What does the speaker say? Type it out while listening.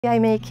I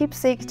make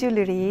keepsake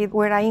jewellery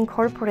where I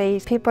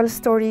incorporate people's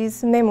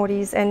stories,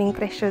 memories and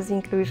precious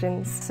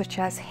inclusions such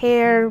as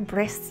hair,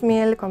 breast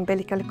milk,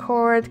 umbilical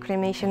cord,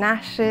 cremation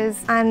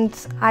ashes, and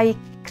I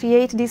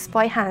create this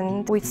by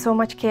hand with so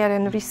much care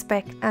and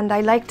respect, and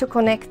I like to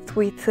connect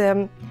with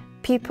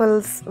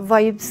people's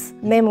vibes,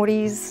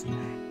 memories.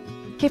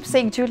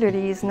 Keepsake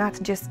jewellery is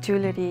not just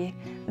jewellery,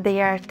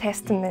 they are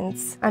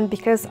testaments, and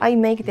because I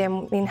make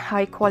them in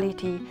high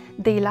quality,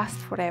 they last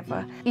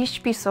forever.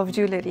 Each piece of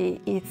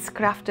jewellery is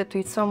crafted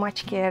with so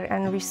much care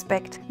and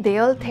respect. They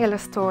all tell a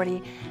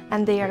story,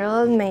 and they are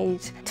all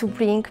made to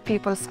bring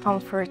people's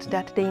comfort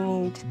that they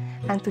need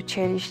and to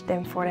cherish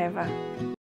them forever.